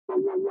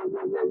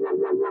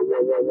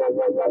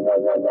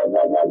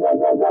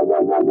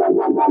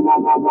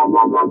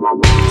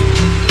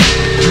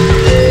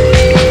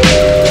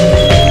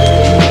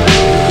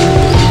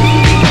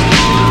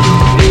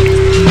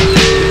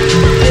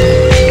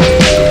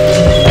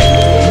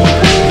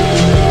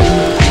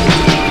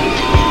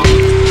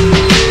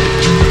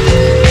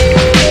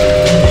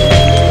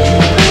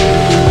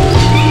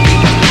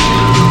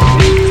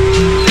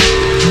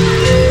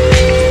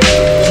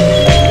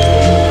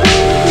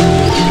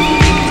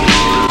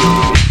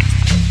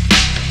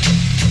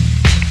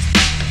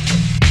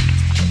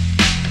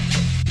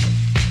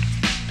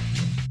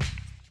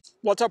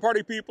What's up,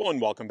 party people, and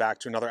welcome back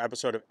to another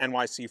episode of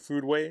NYC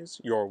Foodways,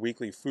 your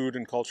weekly food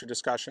and culture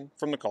discussion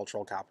from the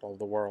cultural capital of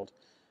the world.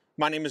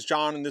 My name is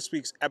John, and this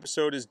week's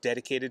episode is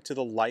dedicated to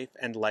the life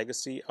and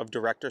legacy of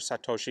director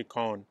Satoshi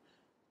Kon,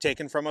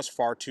 taken from us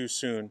far too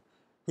soon,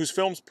 whose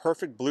films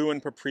Perfect Blue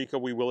and Paprika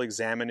we will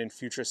examine in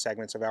future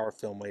segments of our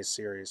Filmways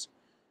series.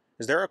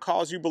 Is there a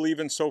cause you believe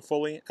in so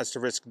fully as to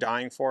risk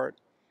dying for it?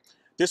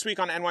 This week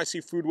on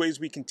NYC Foodways,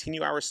 we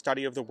continue our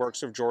study of the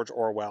works of George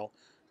Orwell,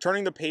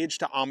 turning the page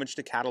to Homage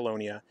to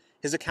Catalonia,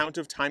 his account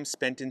of time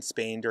spent in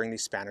Spain during the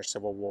Spanish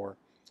Civil War.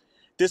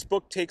 This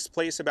book takes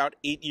place about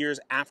 8 years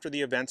after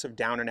the events of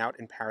Down and Out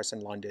in Paris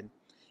and London.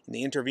 In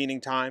the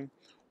intervening time,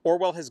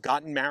 Orwell has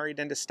gotten married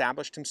and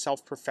established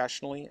himself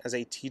professionally as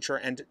a teacher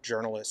and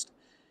journalist.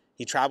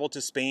 He traveled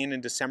to Spain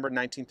in December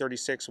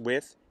 1936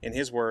 with, in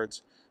his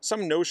words,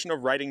 some notion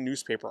of writing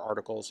newspaper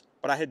articles,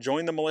 but I had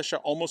joined the militia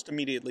almost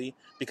immediately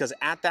because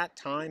at that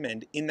time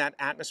and in that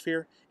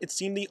atmosphere, it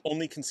seemed the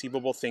only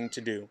conceivable thing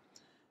to do.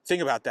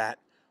 Think about that.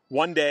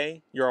 One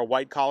day, you're a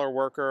white-collar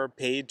worker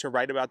paid to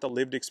write about the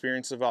lived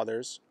experience of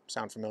others,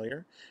 sound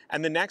familiar?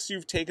 And the next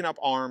you've taken up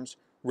arms,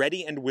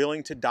 ready and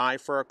willing to die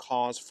for a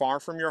cause far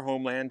from your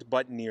homeland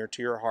but near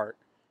to your heart.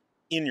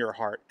 In your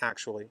heart,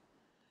 actually.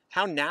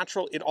 How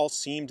natural it all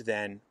seemed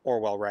then,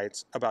 Orwell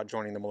writes, about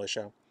joining the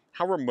militia.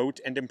 How remote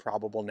and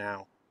improbable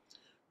now.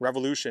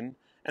 Revolution,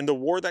 and the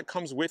war that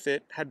comes with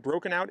it, had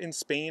broken out in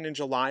Spain in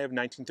July of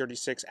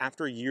 1936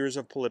 after years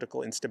of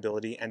political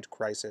instability and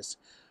crisis.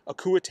 A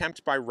coup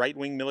attempt by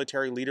right-wing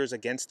military leaders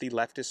against the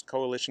leftist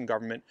coalition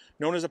government,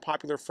 known as a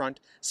Popular Front,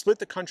 split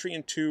the country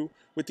in two,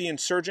 with the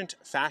insurgent,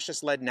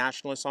 fascist-led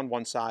nationalists on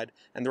one side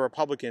and the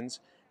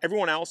Republicans,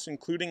 everyone else,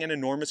 including an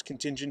enormous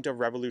contingent of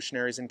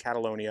revolutionaries in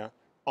Catalonia,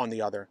 on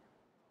the other.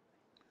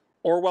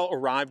 Orwell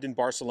arrived in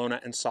Barcelona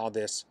and saw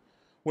this.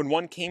 When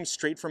one came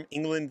straight from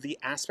England, the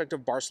aspect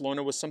of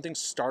Barcelona was something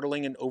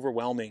startling and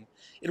overwhelming.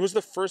 It was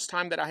the first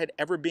time that I had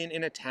ever been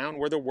in a town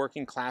where the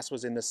working class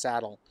was in the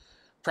saddle.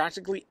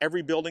 Practically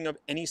every building of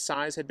any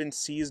size had been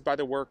seized by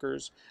the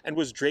workers and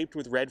was draped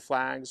with red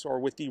flags or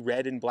with the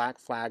red and black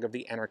flag of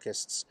the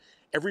anarchists.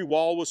 Every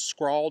wall was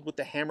scrawled with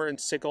the hammer and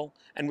sickle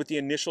and with the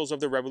initials of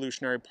the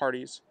revolutionary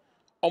parties.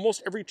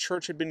 Almost every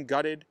church had been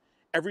gutted.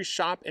 Every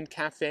shop and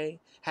cafe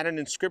had an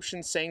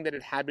inscription saying that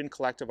it had been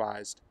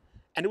collectivized.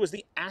 And it was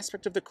the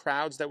aspect of the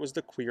crowds that was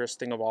the queerest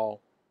thing of all.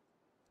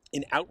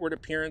 In outward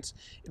appearance,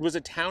 it was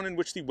a town in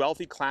which the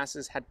wealthy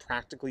classes had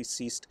practically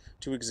ceased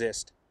to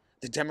exist.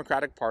 The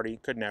Democratic Party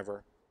could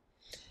never.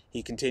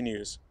 He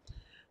continues,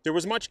 there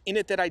was much in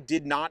it that I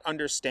did not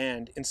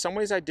understand. In some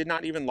ways I did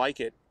not even like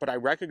it, but I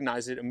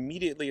recognized it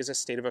immediately as a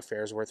state of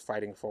affairs worth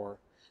fighting for.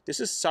 This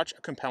is such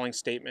a compelling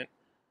statement,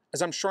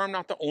 as I'm sure I'm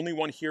not the only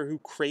one here who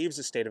craves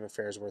a state of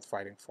affairs worth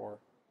fighting for.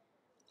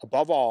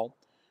 Above all,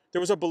 there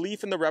was a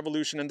belief in the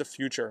revolution and the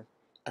future,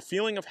 a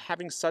feeling of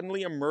having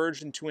suddenly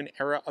emerged into an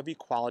era of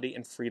equality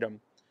and freedom.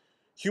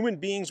 Human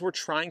beings were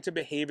trying to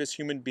behave as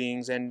human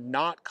beings and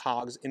not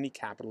cogs in the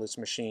capitalist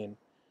machine.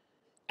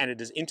 And it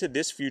is into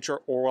this future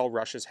Orwell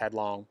rushes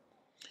headlong.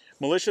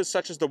 Militias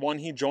such as the one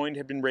he joined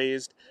had been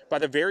raised by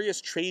the various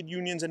trade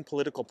unions and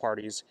political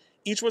parties.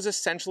 Each was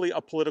essentially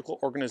a political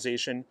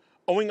organization,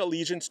 owing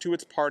allegiance to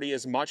its party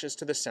as much as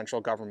to the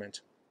central government.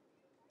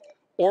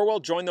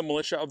 Orwell joined the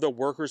militia of the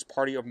Workers'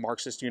 Party of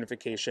Marxist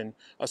Unification,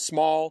 a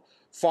small,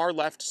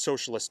 far-left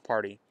socialist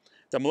party.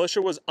 The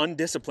militia was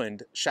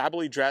undisciplined,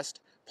 shabbily dressed,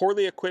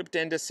 poorly equipped,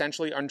 and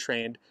essentially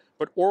untrained,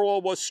 but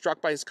Orwell was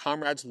struck by his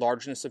comrades'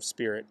 largeness of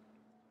spirit.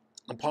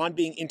 Upon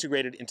being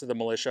integrated into the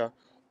militia,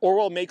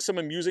 Orwell makes some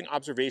amusing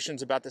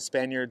observations about the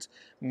Spaniards'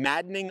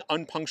 maddening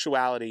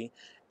unpunctuality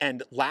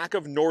and lack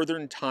of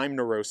northern time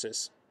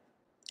neurosis.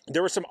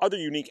 There were some other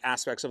unique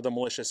aspects of the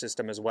militia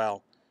system as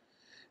well.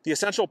 The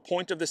essential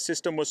point of the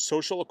system was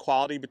social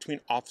equality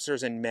between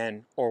officers and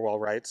men, Orwell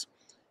writes.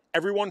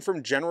 Everyone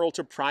from general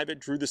to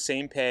private drew the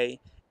same pay,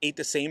 ate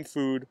the same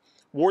food,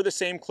 wore the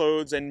same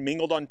clothes, and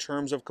mingled on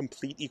terms of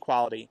complete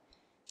equality.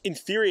 In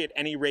theory, at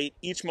any rate,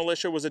 each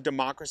militia was a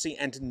democracy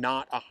and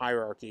not a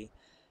hierarchy.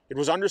 It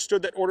was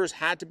understood that orders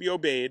had to be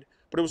obeyed,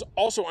 but it was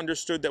also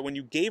understood that when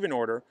you gave an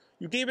order,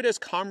 you gave it as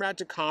comrade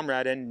to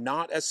comrade and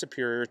not as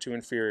superior to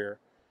inferior.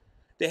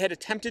 They had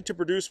attempted to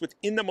produce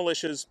within the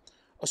militias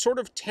a sort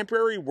of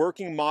temporary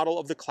working model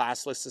of the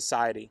classless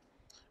society.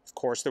 Of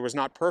course, there was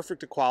not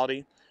perfect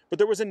equality, but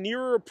there was a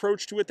nearer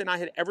approach to it than I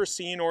had ever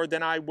seen or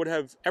than I would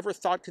have ever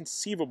thought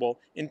conceivable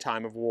in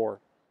time of war.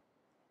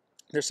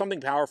 There's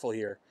something powerful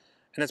here,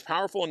 and it's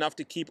powerful enough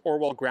to keep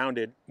Orwell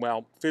grounded,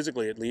 well,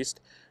 physically at least,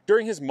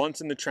 during his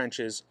months in the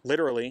trenches,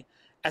 literally,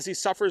 as he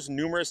suffers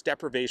numerous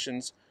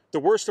deprivations, the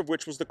worst of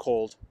which was the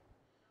cold.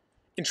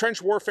 In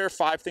trench warfare,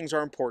 5 things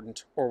are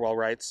important, Orwell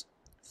writes: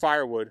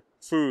 firewood,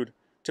 food,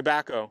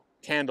 tobacco,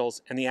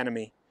 candles, and the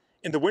enemy.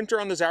 In the winter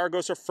on the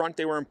Zaragoza front,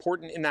 they were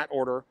important in that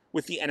order,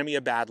 with the enemy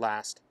a bad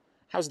last.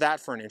 How's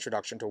that for an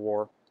introduction to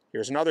war?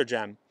 Here's another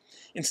gem.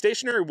 In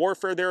stationary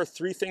warfare, there are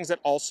 3 things that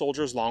all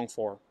soldiers long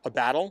for: a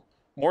battle,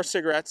 more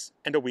cigarettes,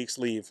 and a week's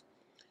leave.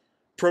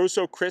 Prose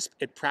so crisp,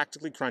 it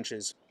practically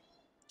crunches.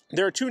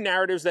 There are 2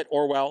 narratives that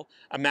Orwell,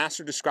 a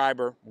master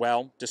describer,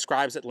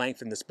 describes at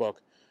length in this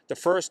book. The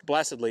first,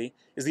 blessedly,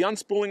 is the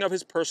unspooling of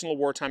his personal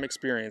wartime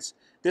experience.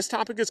 This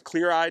topic is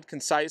clear-eyed,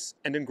 concise,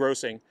 and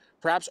engrossing,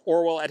 perhaps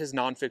Orwell at his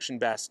nonfiction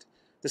best.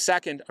 The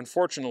second,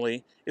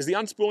 unfortunately, is the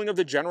unspooling of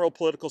the general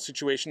political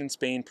situation in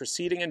Spain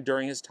preceding and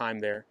during his time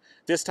there.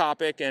 This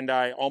topic, and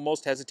I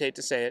almost hesitate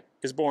to say it,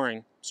 is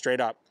boring, straight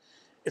up.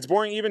 It's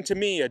boring even to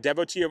me, a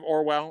devotee of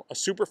Orwell, a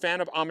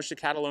superfan of Homage to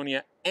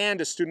Catalonia,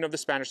 and a student of the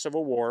Spanish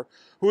Civil War,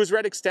 who has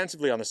read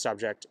extensively on the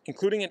subject,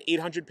 including an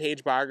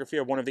 800-page biography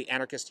of one of the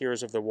anarchist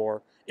heroes of the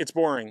war. It's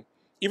boring.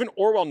 Even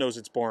Orwell knows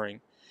it's boring.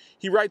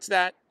 He writes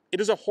that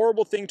it is a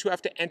horrible thing to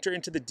have to enter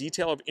into the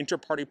detail of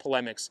inter-party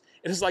polemics.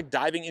 It is like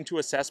diving into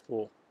a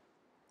cesspool.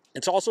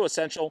 It's also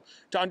essential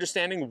to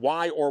understanding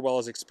why Orwell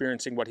is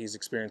experiencing what he's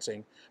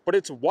experiencing. But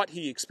it's what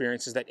he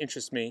experiences that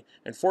interests me,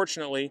 and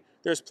fortunately,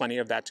 there's plenty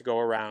of that to go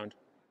around.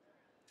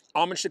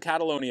 Homage to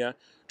Catalonia,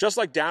 just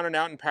like Down and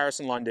Out in Paris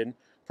and London,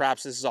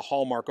 perhaps this is a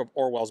hallmark of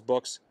Orwell's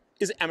books,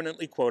 is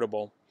eminently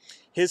quotable.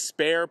 His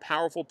spare,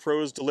 powerful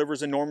prose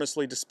delivers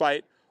enormously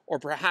despite, or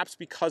perhaps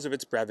because of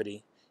its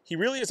brevity. He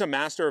really is a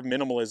master of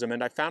minimalism,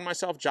 and I found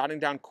myself jotting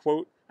down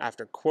quote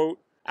after quote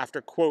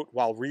after quote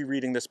while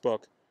rereading this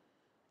book.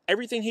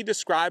 Everything he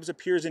describes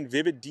appears in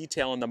vivid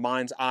detail in the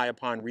mind's eye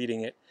upon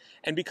reading it,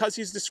 and because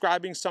he's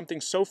describing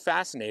something so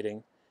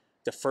fascinating,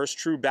 the first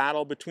true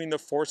battle between the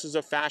forces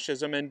of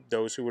fascism and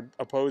those who would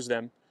oppose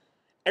them,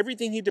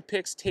 everything he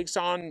depicts takes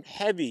on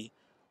heavy,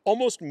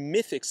 almost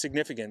mythic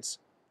significance.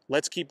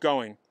 Let's keep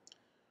going.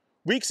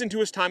 Weeks into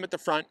his time at the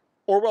front,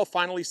 Orwell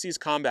finally sees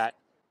combat.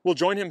 We'll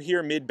join him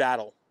here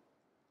mid-battle.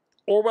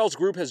 Orwell's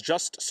group has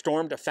just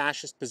stormed a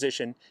fascist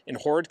position in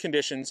horrid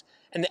conditions,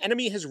 and the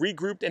enemy has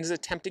regrouped and is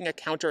attempting a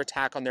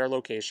counterattack on their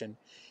location.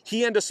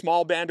 He and a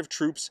small band of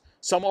troops,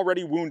 some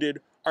already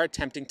wounded, are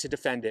attempting to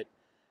defend it.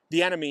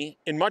 The enemy,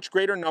 in much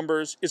greater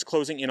numbers, is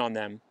closing in on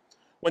them.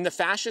 When the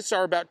fascists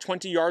are about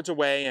 20 yards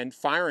away and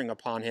firing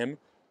upon him,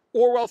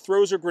 Orwell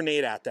throws a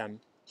grenade at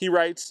them. He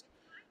writes,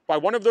 "By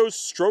one of those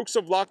strokes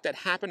of luck that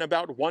happen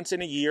about once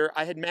in a year,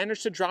 I had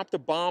managed to drop the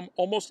bomb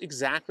almost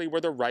exactly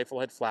where the rifle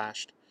had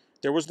flashed.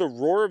 There was the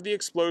roar of the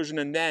explosion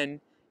and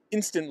then,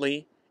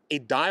 instantly, a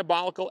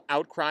diabolical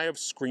outcry of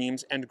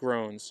screams and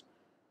groans."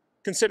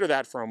 Consider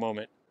that for a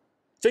moment.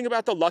 Think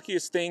about the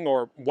luckiest thing,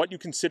 or what you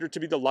consider to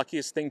be the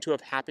luckiest thing to have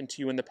happened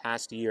to you in the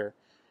past year,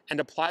 and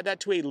apply that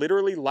to a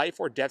literally life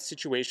or death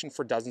situation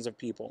for dozens of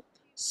people.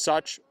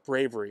 Such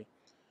bravery.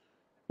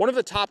 One of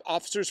the top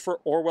officers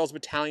for Orwell's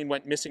battalion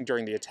went missing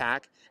during the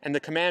attack, and the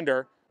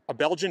commander, a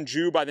Belgian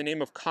Jew by the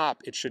name of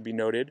Kopp, it should be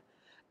noted,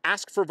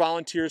 asked for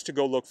volunteers to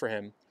go look for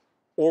him.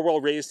 Orwell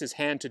raised his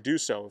hand to do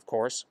so, of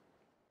course.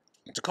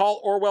 To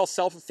call Orwell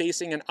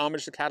self-effacing and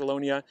Homage to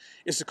Catalonia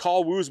is to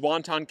call Wu's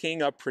Wonton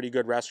King a pretty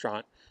good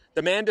restaurant.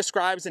 The man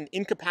describes an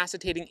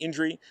incapacitating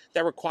injury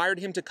that required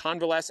him to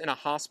convalesce in a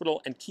hospital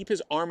and keep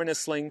his arm in a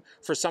sling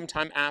for some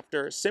time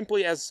after,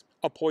 simply as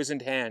a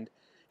poisoned hand.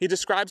 He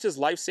describes his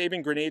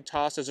life-saving grenade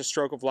toss as a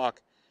stroke of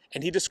luck,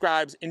 and he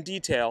describes, in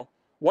detail,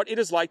 what it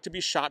is like to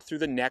be shot through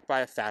the neck by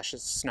a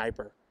fascist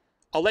sniper.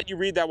 I'll let you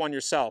read that one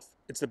yourself.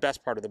 It's the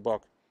best part of the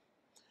book.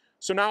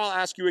 So now I'll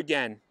ask you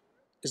again,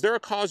 is there a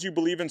cause you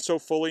believe in so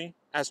fully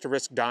as to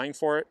risk dying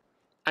for it?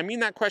 I mean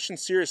that question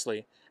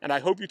seriously, and I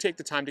hope you take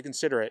the time to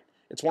consider it.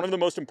 It's one of the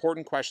most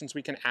important questions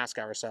we can ask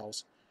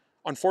ourselves.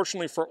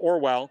 Unfortunately for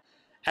Orwell,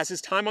 as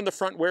his time on the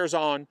front wears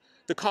on,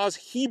 the cause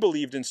he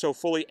believed in so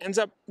fully ends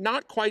up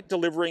not quite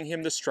delivering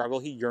him the struggle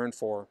he yearned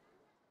for.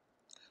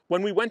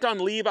 When we went on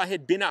leave, I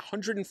had been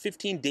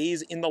 115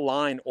 days in the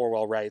line,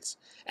 Orwell writes,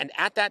 and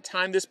at that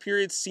time this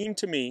period seemed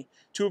to me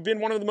to have been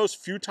one of the most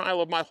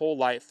futile of my whole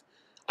life.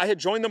 I had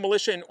joined the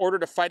militia in order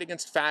to fight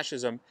against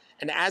fascism,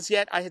 and as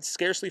yet I had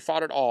scarcely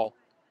fought at all.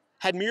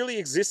 Had merely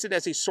existed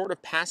as a sort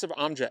of passive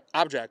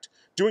object,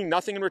 doing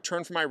nothing in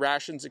return for my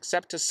rations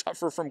except to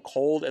suffer from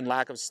cold and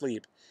lack of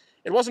sleep.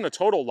 It wasn't a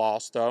total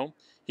loss, though.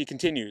 He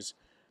continues,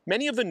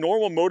 many of the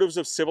normal motives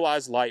of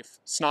civilized life,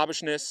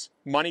 snobbishness,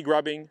 money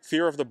grubbing,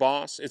 fear of the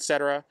boss,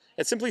 etc.,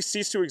 had simply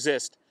ceased to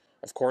exist.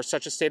 Of course,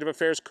 such a state of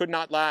affairs could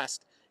not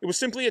last. It was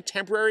simply a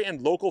temporary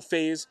and local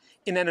phase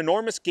in an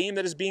enormous game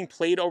that is being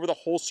played over the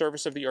whole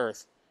surface of the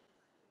earth.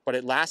 But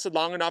it lasted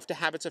long enough to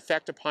have its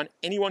effect upon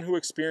anyone who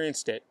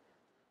experienced it.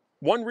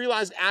 One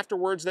realized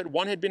afterwards that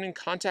one had been in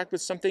contact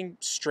with something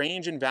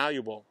strange and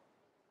valuable.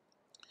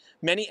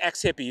 Many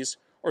ex-hippies,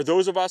 or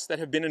those of us that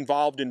have been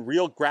involved in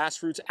real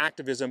grassroots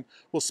activism,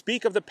 will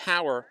speak of the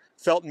power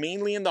felt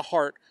mainly in the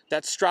heart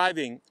that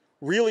striving,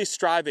 really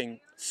striving,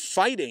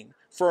 fighting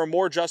for a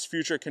more just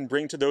future can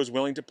bring to those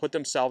willing to put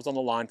themselves on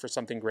the line for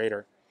something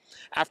greater.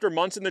 After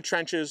months in the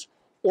trenches,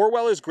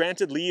 Orwell is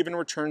granted leave and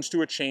returns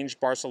to a changed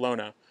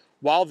Barcelona.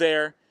 While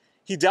there,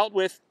 he dealt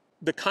with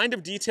the kind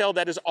of detail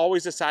that is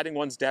always deciding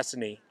one's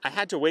destiny. I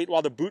had to wait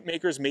while the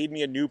bootmakers made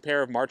me a new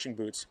pair of marching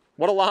boots.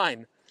 What a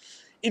line!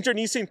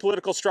 Internecine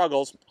political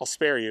struggles, I'll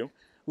spare you,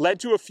 led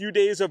to a few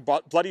days of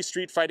bloody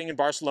street fighting in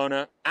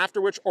Barcelona, after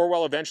which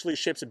Orwell eventually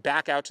ships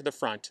back out to the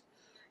front.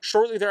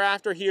 Shortly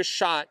thereafter, he is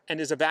shot and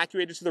is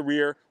evacuated to the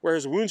rear, where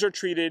his wounds are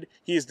treated,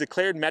 he is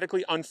declared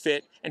medically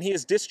unfit, and he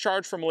is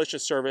discharged from militia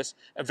service,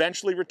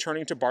 eventually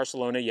returning to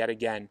Barcelona yet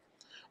again.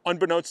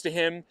 Unbeknownst to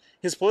him,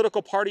 his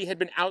political party had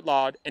been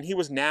outlawed, and he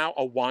was now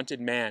a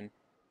wanted man.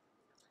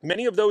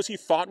 Many of those he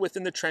fought with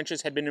in the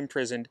trenches had been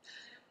imprisoned,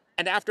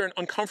 and after an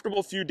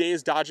uncomfortable few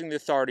days dodging the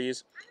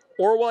authorities,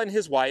 Orwell and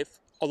his wife,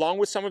 along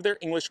with some of their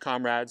English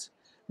comrades,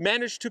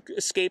 managed to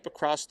escape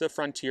across the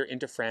frontier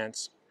into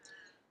France.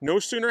 No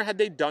sooner had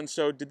they done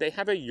so did they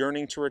have a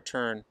yearning to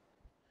return.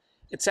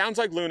 It sounds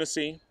like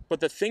lunacy, but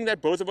the thing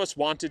that both of us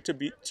wanted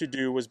to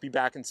do was be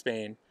back in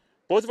Spain.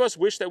 Both of us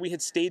wished that we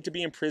had stayed to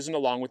be in prison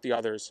along with the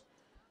others.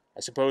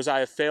 I suppose I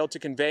have failed to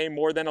convey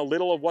more than a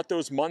little of what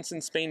those months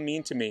in Spain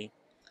mean to me.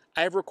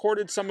 I have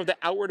recorded some of the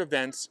outward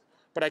events,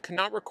 but I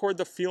cannot record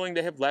the feeling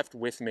they have left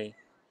with me.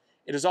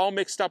 It is all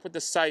mixed up with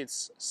the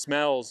sights,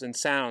 smells, and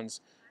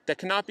sounds that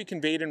cannot be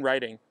conveyed in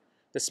writing.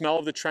 The smell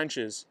of the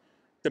trenches,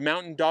 the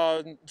mountain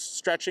dawn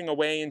stretching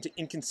away into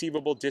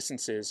inconceivable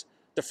distances,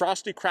 the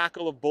frosty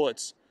crackle of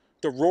bullets,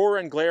 the roar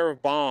and glare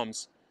of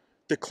bombs,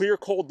 the clear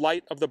cold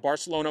light of the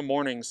Barcelona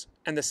mornings,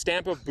 and the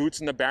stamp of boots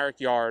in the barrack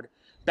yard,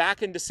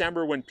 back in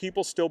December when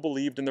people still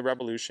believed in the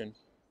revolution.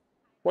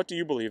 What do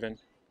you believe in?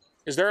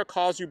 Is there a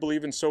cause you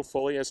believe in so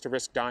fully as to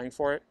risk dying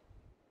for it?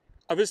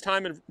 Of his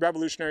time in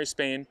revolutionary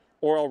Spain,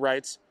 Orwell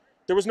writes,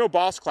 "There was no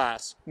boss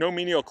class, no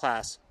menial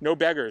class, no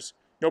beggars,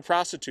 no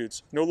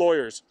prostitutes, no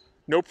lawyers,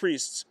 no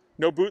priests,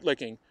 no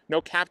bootlicking,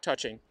 no cap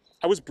touching.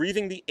 I was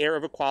breathing the air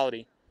of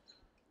equality.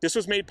 This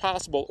was made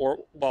possible,"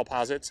 Orwell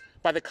posits,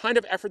 "by the kind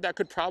of effort that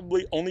could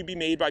probably only be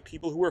made by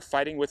people who were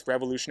fighting with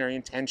revolutionary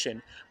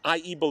intention,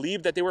 i.e.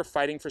 believed that they were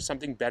fighting for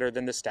something better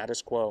than the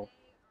status quo."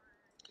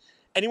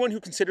 Anyone who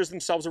considers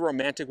themselves a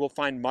romantic will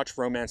find much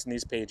romance in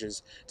these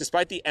pages,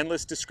 despite the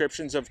endless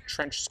descriptions of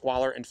trench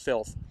squalor and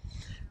filth.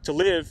 To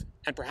live,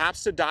 and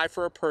perhaps to die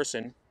for a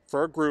person,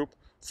 for a group,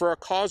 for a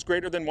cause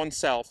greater than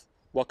oneself,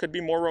 what could be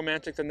more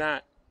romantic than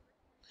that?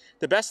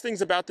 The best things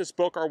about this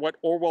book are what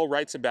Orwell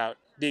writes about,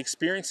 the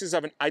experiences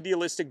of an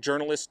idealistic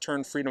journalist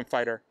turned freedom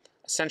fighter,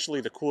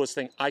 essentially the coolest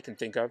thing I can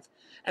think of,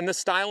 and the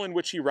style in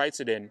which he writes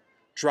it in,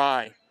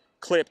 dry,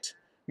 clipped,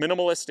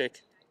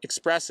 minimalistic,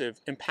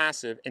 expressive,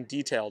 impassive, and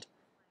detailed.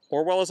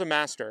 Orwell is a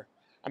master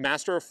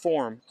of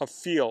form, of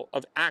feel,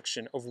 of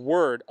action, of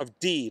word, of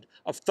deed,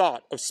 of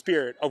thought, of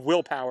spirit, of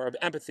willpower, of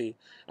empathy.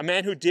 A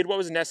man who did what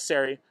was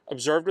necessary,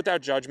 observed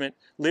without judgment,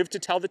 lived to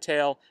tell the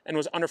tale, and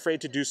was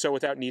unafraid to do so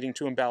without needing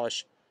to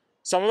embellish.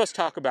 Some of us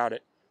talk about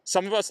it.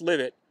 Some of us live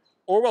it.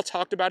 Orwell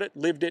talked about it,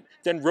 lived it,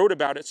 then wrote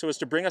about it so as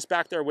to bring us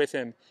back there with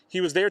him.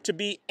 He was there to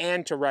be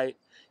and to write.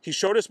 He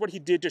showed us what he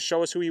did to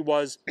show us who he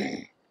was,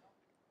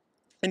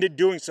 and in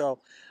doing so,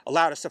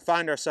 allowed us to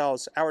find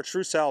ourselves, our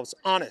true selves,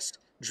 honest,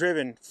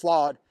 driven,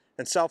 flawed,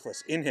 and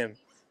selfless in him.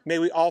 May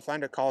we all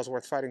find a cause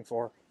worth fighting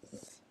for.